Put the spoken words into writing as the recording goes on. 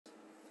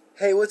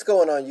Hey, what's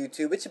going on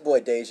YouTube? It's your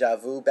boy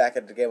DÉJÀ-VU back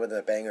at it again with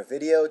a banger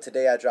video.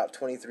 Today I dropped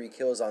 23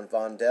 kills on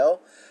VONDEL.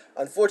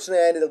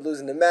 Unfortunately I ended up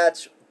losing the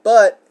match,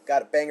 but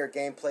got a banger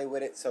gameplay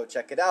with it, so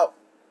check it out.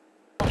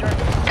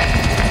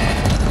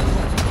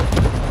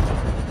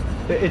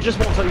 It just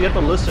won't tell you, have to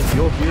listen.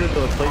 You'll hear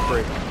the plate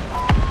break.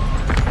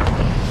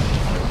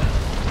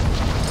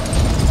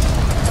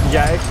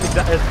 Yeah,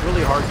 it's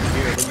really hard to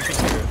hear, but you can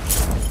hear it.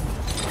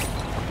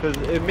 Because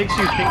it makes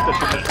you think that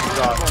you're missing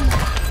shots.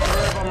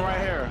 Three of them right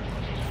here.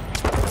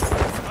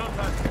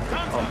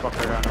 Oh fuck,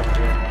 I got no.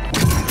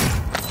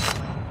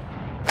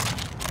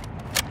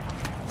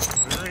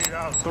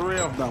 Three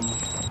of them.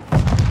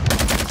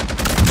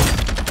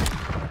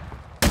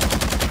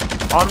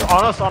 On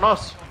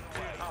us.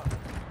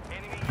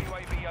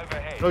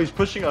 No, he's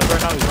pushing us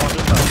right now. He's on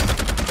this side.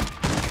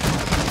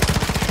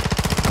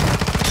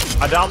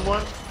 I downed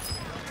one.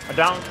 I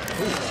downed.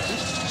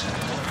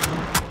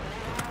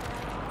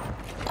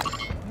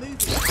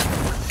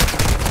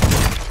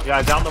 Yeah,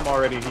 I downed him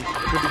already. He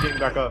should be getting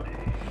back up.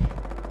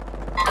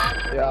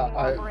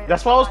 Yeah,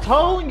 That's what I was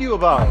telling you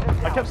about.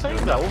 I kept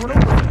saying that over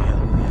and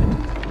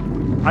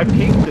over. I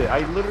pinged it.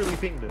 I literally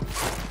pinged it.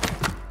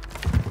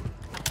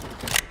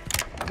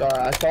 Sorry,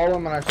 I saw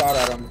him and I shot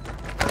at him.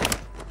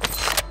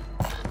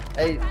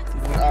 Hey, He's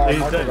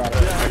Marco dead. got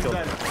it. Yeah, he's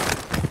dead.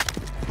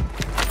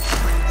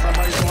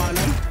 Somebody's flying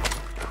in.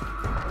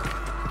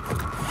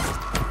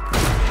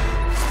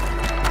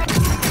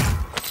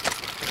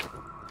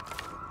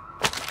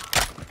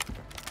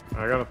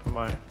 I gotta put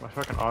my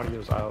fucking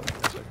audio's out.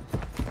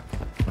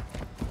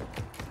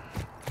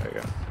 There you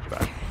go.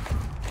 Back.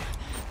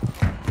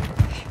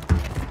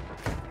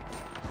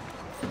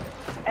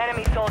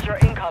 Enemy soldier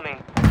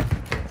incoming.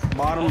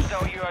 Bottom.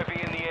 Hostile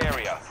UAV in the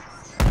area.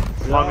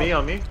 Yeah. On me.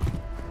 Okay,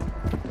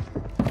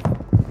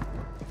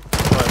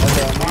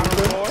 Bottom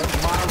floor.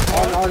 Bottom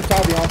floor. on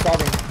Salvi.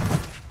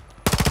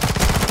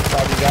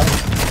 Salvi, got him.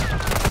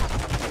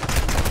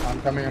 I'm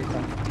coming.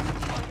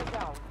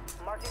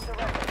 Marking the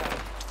rest of them.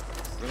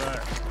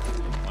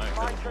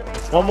 Marks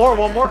remaining. One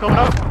more coming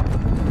up.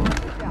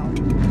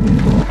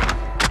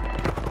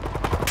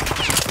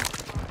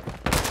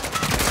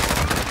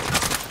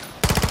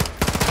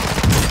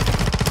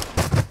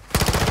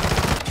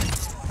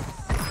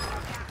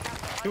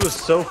 He was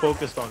so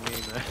focused on me,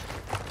 man.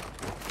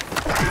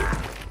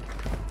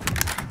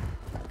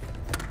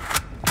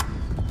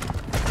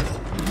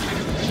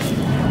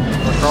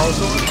 Where Carl's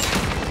going?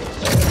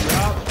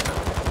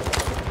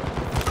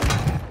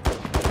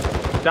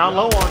 Down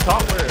low on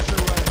top where?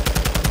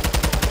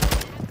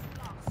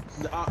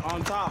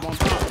 On top.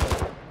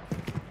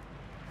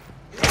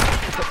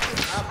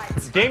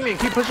 Damien,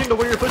 keep pushing to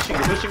where you're pushing.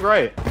 You're pushing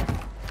right.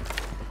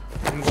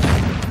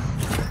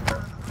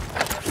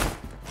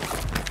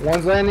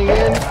 One's landing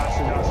in.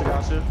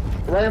 Got you.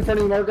 Right in front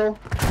of you, Marco. Kill.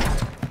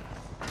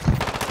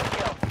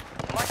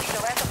 Marking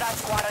the rest of that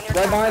squad on your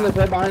Right behind us.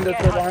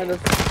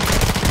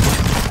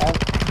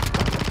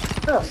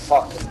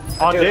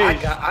 On Dude,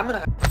 Dage. I'm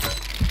gonna...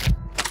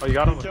 Oh, you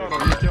got him? You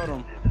killed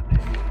him.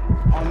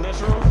 On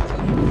this roof.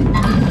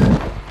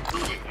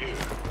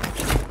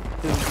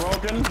 He's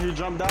broken. He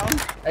jumped down.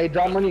 Hey,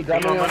 drop money on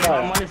Drop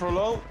fire. money for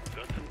low.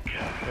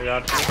 I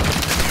got you.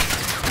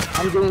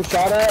 I'm getting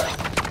shot at.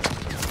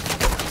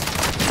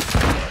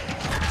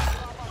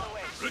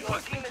 Your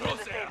team is in the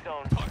safe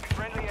zone.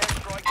 Friendly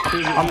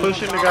airstrike. I'm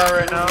pushing the guy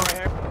right now.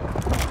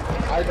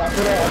 I put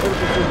it.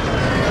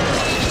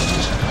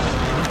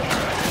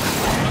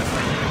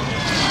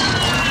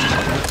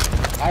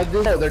 I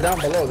do. They're down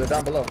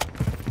below.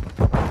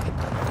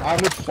 I'm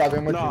with you, Salvi.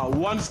 I'm with No, you.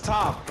 one's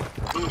top.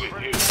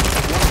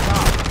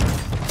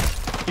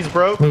 He's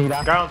broke.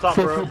 Guy on top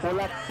broke. Got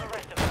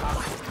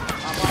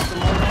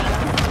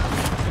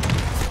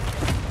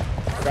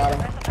him.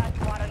 Rest of that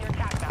squad on your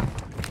attack map.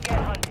 Get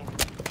hunting.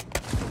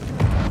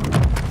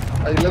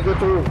 Hey, let's go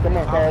through. Come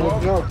on, Carl.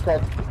 Let's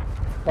go.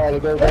 Carl,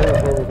 go.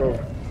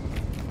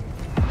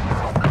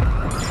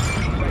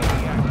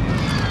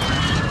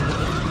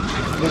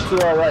 Let's do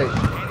all right.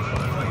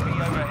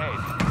 UAV overhead.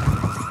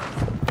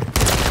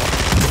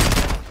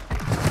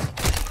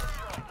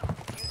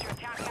 Use your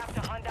attack map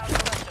to hunt down the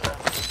rest of them.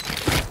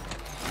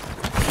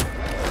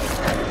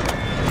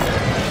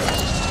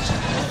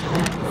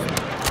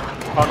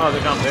 Oh no,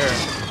 they're down there.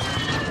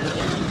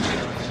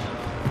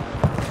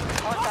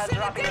 Hostiles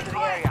dropping into the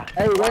area.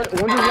 Hey,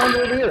 when does land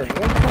over here?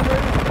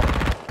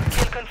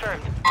 Kill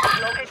confirmed.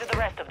 Located the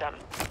rest of them.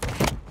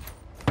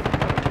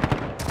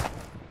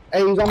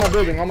 Hey, he's on my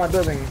building. On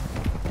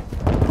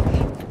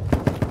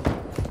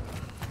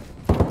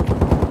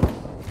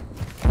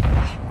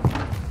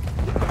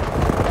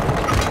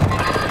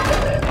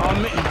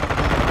me.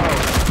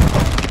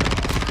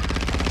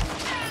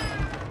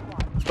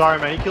 Sorry,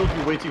 man. He killed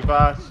you way too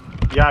fast.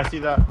 Yeah, I see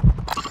that.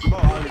 Bro,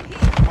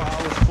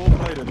 I was full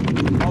plated.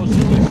 I was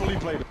really fully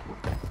plated.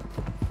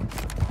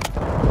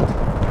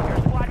 Your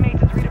squad mate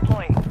is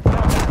redeploying.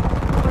 Well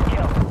done. Good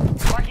kill.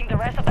 Marking the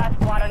rest of that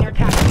squad on your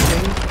attack map.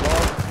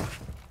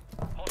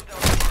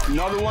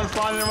 Another one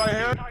flying in right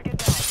here. Target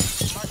down.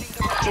 Marking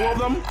the rest. Two of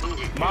them.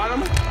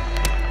 Bottom.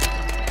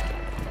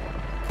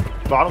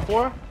 Bottom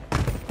floor?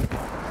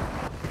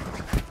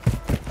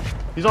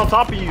 He's on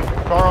top of you,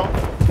 Carl.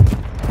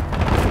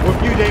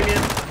 With you,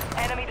 Damien.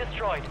 Enemy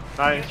destroyed.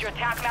 Nice. Use your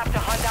attack map to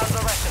hunt down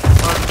the rest of them.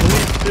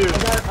 Police too.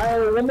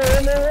 One more.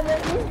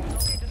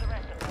 Located the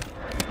rest of them.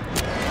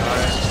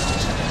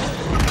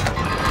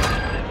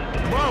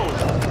 Bro!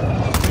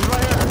 He's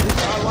right here. He's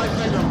life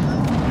victim.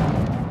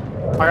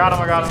 I got him.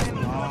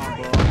 Bro.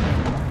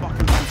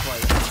 Fucking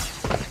gunfight.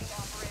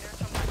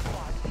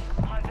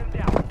 Hunt them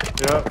down.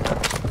 Yep.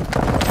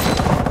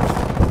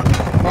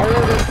 Mario,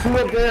 there's two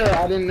up there.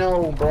 I didn't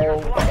know,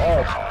 bro.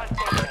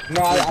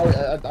 No,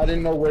 I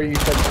didn't know where you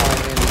said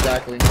time in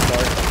exactly.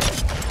 Sorry.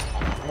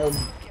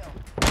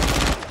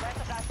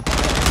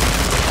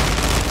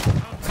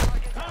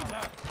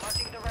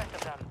 Marking the rest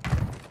of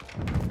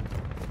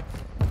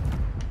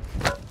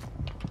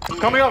them.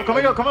 Coming up.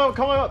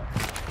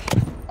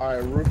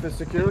 Alright, roof is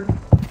secured.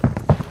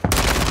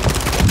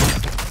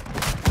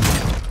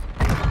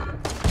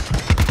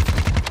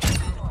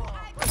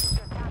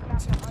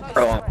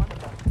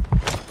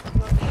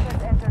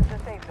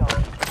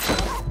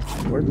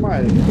 Where's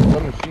my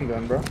submachine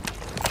gun, bro?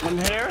 In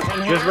here?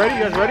 You guys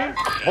ready?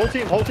 Whole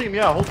team,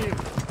 yeah, whole team.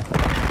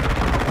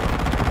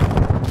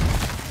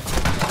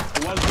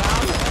 One's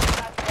down.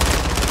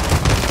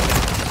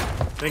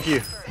 Thank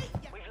you.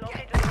 We've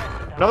located the rest of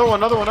them.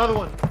 Another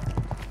one.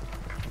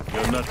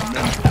 You're not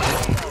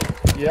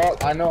Yeah,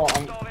 I know.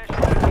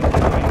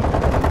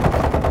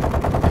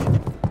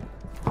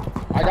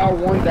 I got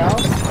one down. I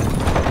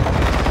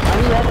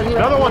need help.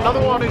 Another one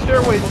on the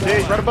stairways,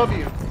 Dave, right above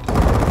you.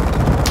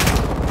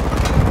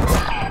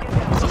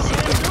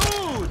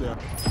 Dude!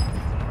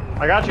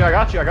 I got you.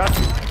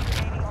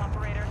 Remaining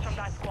operators from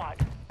that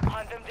squad.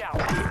 Hunt them down.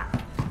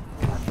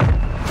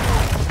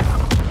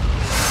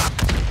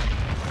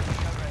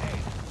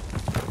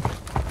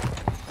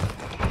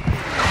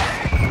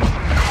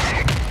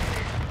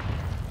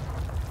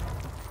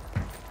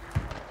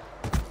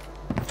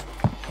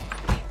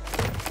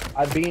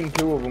 I beamed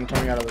two of them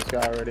coming out of the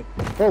sky already.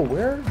 Bro,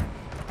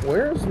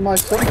 where's my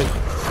submachine?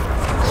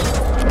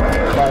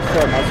 My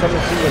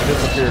submachine will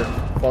disappear.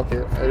 Fuck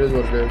it. It is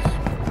what it is.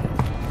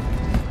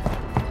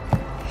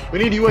 We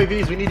need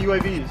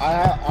UAVs. I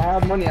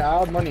have money.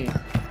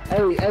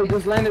 Hey,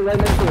 just land it right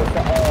next to us,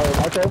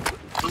 Marco.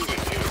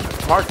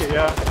 Mark it,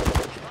 yeah.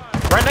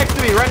 Right next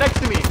to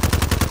me.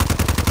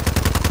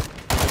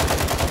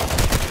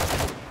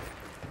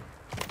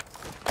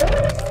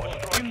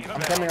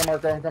 I'm coming,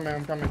 Marco. I'm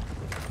coming.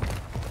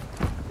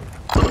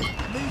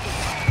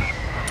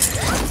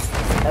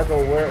 Marco,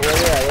 where you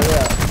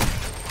at?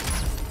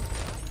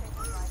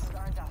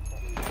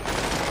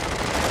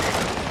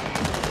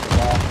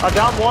 I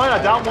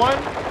down one.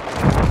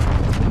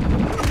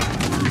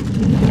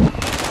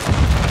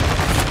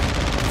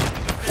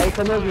 Hey,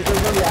 come over. I have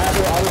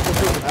a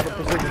precision.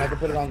 I can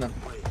put it on them.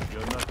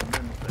 You're not the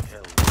man of the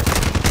hell.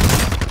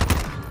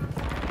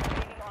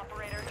 Remaining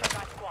operators from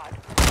that squad.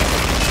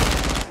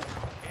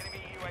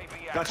 Enemy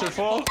UAV Got your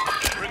fall?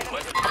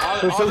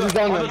 Precision's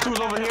on Other them. two's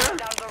over here? down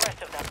the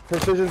rest of them.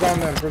 Precision's on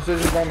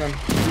them.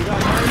 You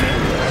got enemy?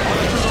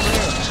 Other two's over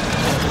here.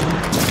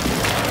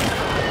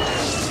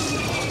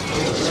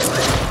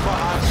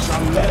 Fuck, I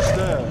missed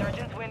it.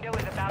 Surgeon's window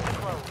is about to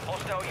close.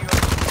 Hostile UAV.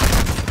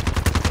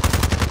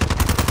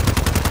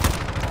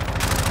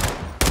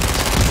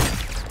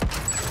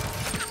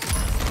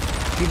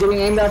 You getting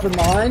aimed at from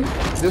behind?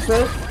 This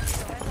way?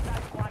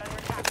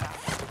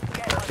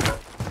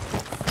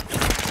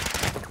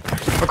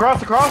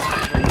 Across. Right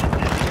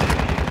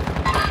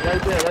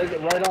there,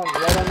 right on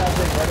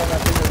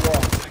that thing as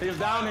well. He's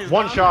down,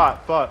 One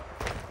shot, but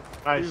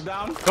nice. He's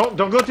down. Don't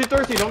go too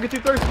thirsty. Carl,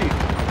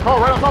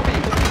 right on top of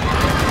you.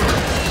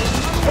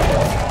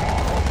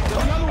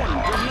 There's another one.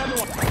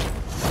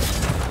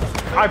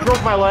 I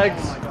broke my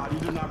legs. Oh my god, you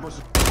did not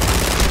burst.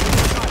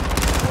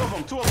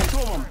 Two of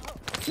them.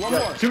 One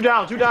more. Two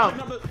down.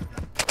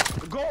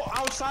 Go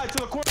outside to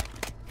the corner.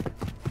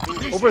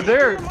 Over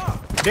there.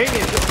 Damien,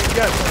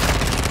 yes.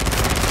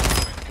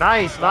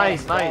 Nice.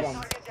 Target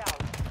down.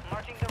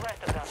 Marking the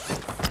rest of them.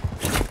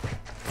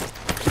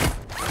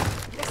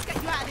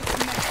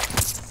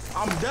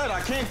 I'm dead.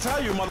 I can't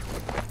tell you, mother.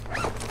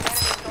 Enemy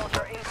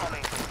soldier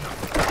incoming.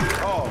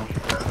 Oh.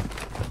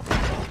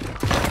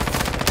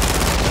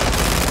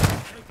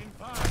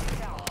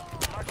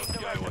 Marking the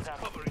rest of them.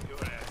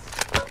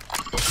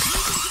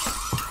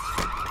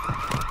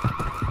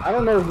 I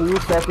don't know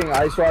whose fucking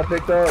ISO I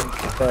picked up,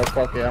 but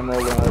fuck it, I'm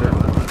rolling with it.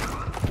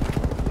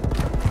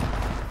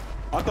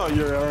 I thought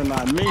you were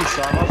not me,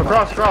 son.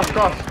 Cross.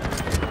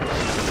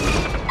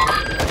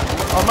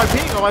 On my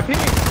ping.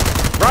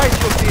 Right,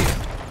 you'll see.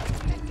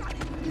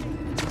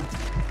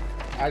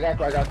 I got you.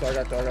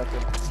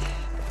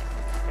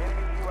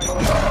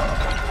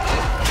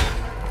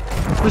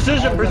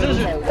 Precision. We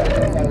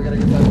gotta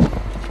get that.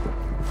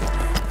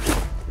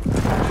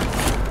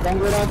 Don't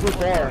go down too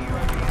far.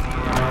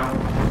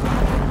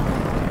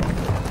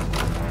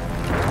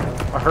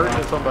 I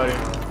hurt somebody.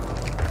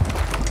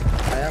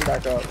 I am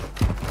back up.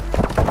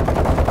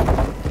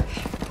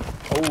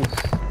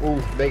 Oh,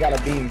 they got a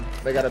beam.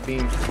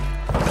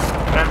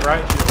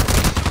 Right shield.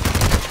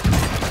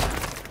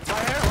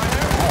 Right here.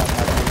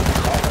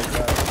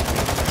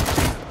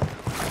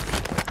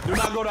 Do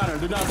not go down there.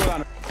 Do not go down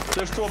there.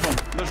 There's two of them.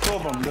 There's two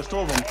of them. There's two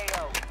of them.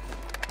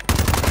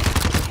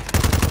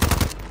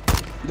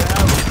 They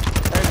have.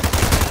 Hey.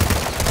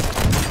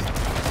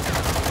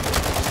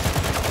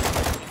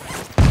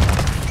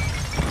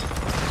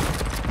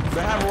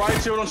 They have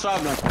right shield and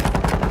shotgun.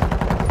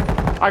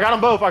 I got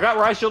them both. I got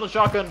right shield and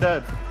shotgun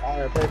dead.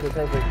 Alright, perfect.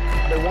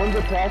 The ones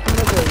across from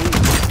us are weak.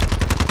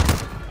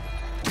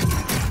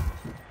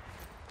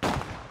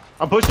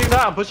 I'm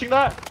pushing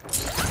that.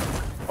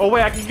 Oh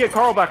wait, I can get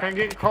Carl back.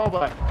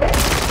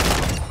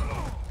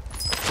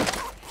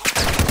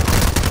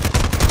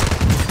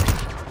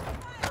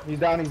 He's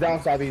down,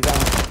 Sabi, he's down.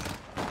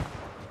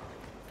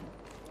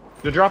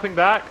 They're dropping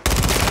back.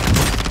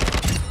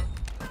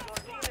 Your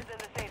team is in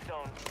the safe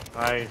zone.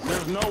 Nice.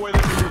 There's no way they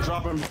can be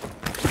dropping.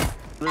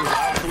 There's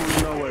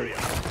absolutely no way.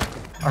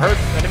 I heard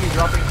enemy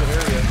dropping into the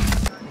area.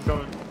 I'm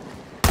coming.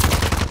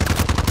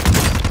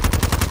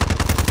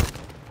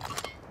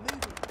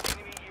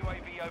 Enemy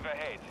UAV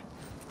overhead.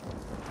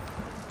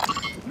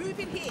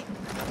 Moving here.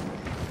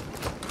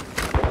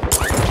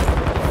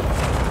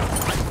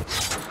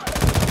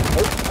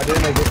 Oh, I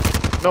didn't make it.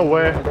 No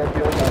way. I got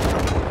the old one.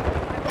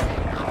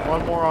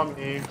 One more on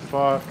me.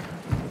 Fuck.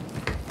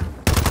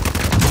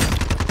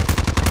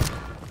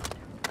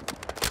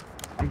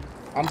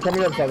 I'm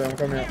coming up, Sabi, I'm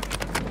coming up.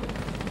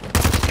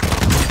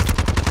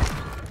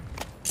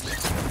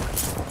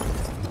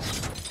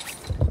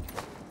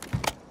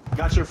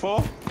 Got your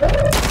full?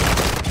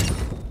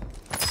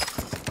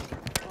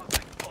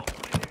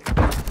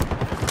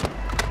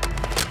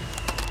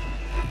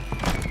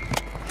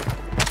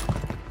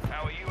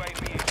 Our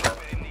UAV is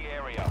in the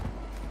area.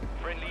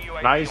 Friendly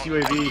UAV. Nice on-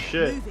 UAV.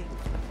 Shit. Moving.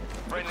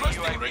 Friendly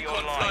UAV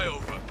online.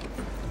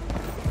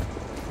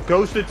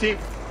 Ghosted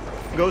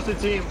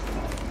team.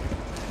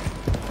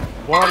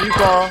 One on you,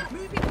 Carl.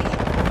 Moving here.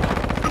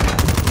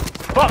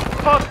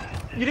 Fuck.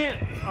 You didn't.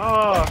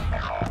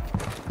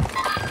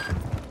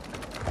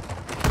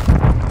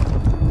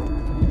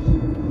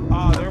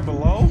 They're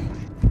below?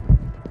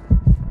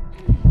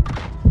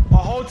 A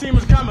whole team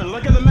is coming.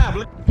 Look at the map.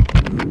 Look.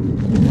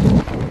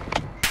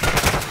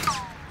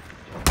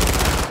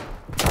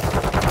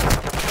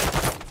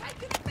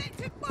 Taking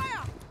effective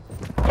fire.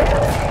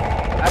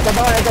 At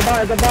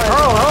the bar.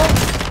 Carl, help!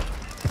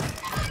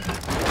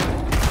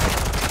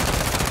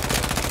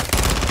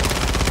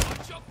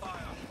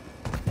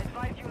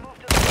 Advise you move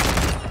to the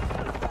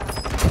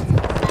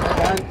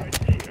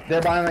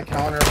They're behind the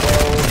counter, bro.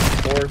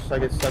 Of course, I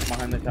get stuck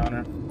behind the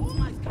counter.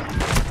 Almost got it.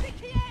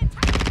 Sticky air.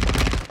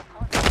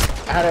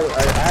 I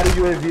had a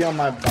UAV on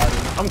my body.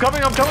 I'm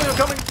coming.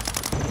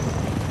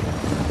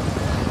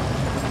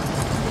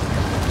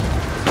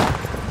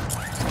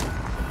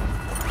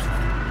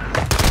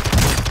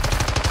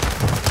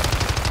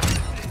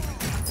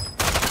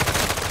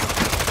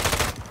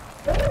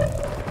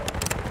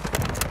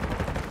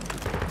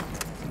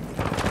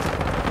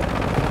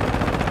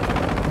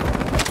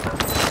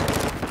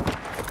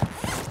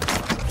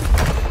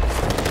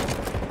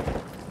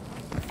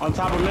 On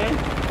top of me?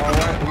 Or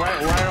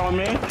right on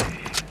me?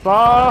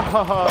 Fuck.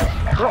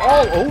 They're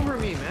all over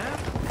me, man.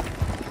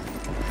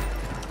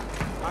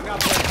 I got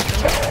that.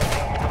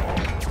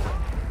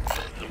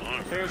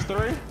 Here's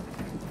three.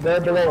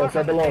 They're below us.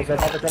 They're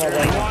about to come over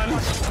right now. One.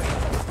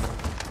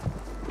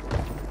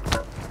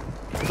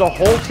 There's a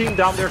whole team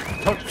down there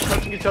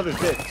touching each other's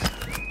dicks.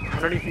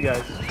 Underneath you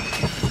guys.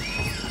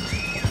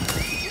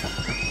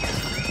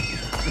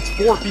 It's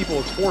four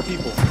people.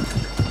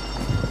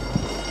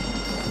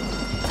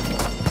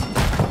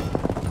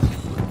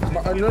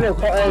 No,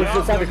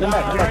 it's Sabi, come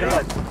back.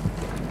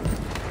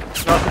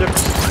 No, it's a different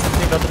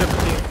team. That's a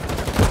different team.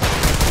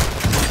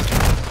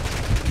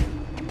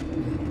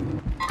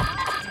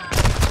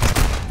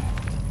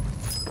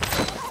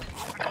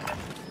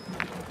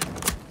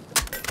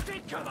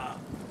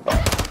 Oh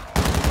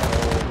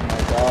my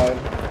god.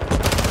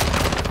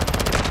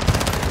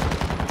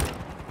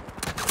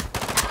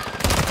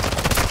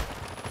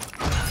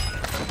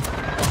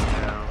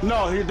 No,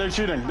 they're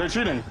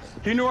cheating.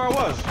 He knew where I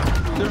was.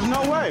 There's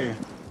no way.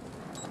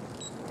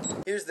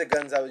 Here's the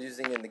guns I was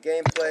using in the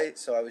gameplay.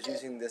 So I was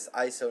using this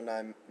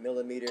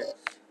ISO9mm.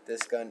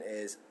 This gun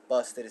is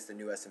busted. It's the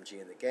new SMG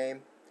in the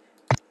game.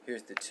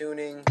 Here's the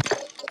tuning.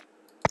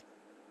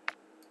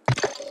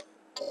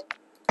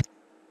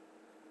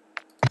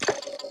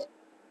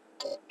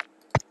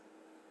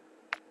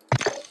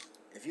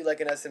 If you like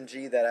an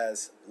SMG that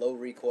has low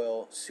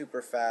recoil,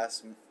 super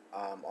fast,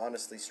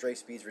 honestly, strafe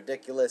speed's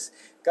ridiculous,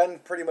 gun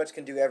pretty much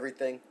can do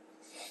everything.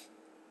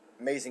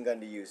 Amazing gun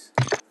to use.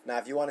 Now,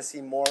 if you want to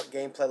see more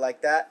gameplay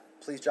like that,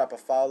 please drop a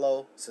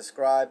follow,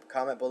 subscribe,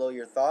 comment below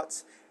your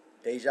thoughts.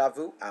 Deja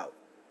Vu out.